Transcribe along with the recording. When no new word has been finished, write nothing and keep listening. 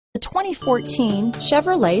2014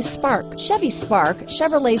 Chevrolet Spark. Chevy Spark,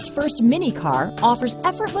 Chevrolet's first mini car, offers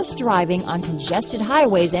effortless driving on congested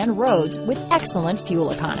highways and roads with excellent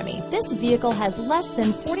fuel economy. This vehicle has less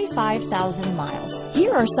than 45,000 miles.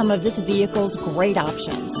 Here are some of this vehicle's great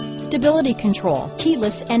options: stability control,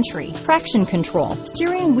 keyless entry, traction control,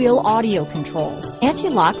 steering wheel audio controls,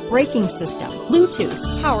 anti-lock braking system, Bluetooth,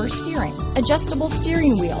 power steering, adjustable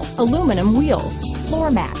steering wheel, aluminum wheels,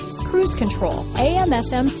 floor mats, cruise control,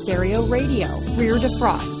 AM/FM stereo radio, rear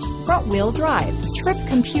defrost, front wheel drive, trip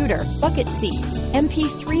computer, bucket seats,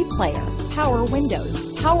 MP3 player, power windows,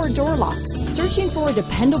 power door locks. Searching for a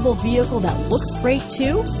dependable vehicle that looks great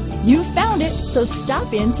too? You found it, so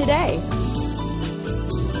stop in today.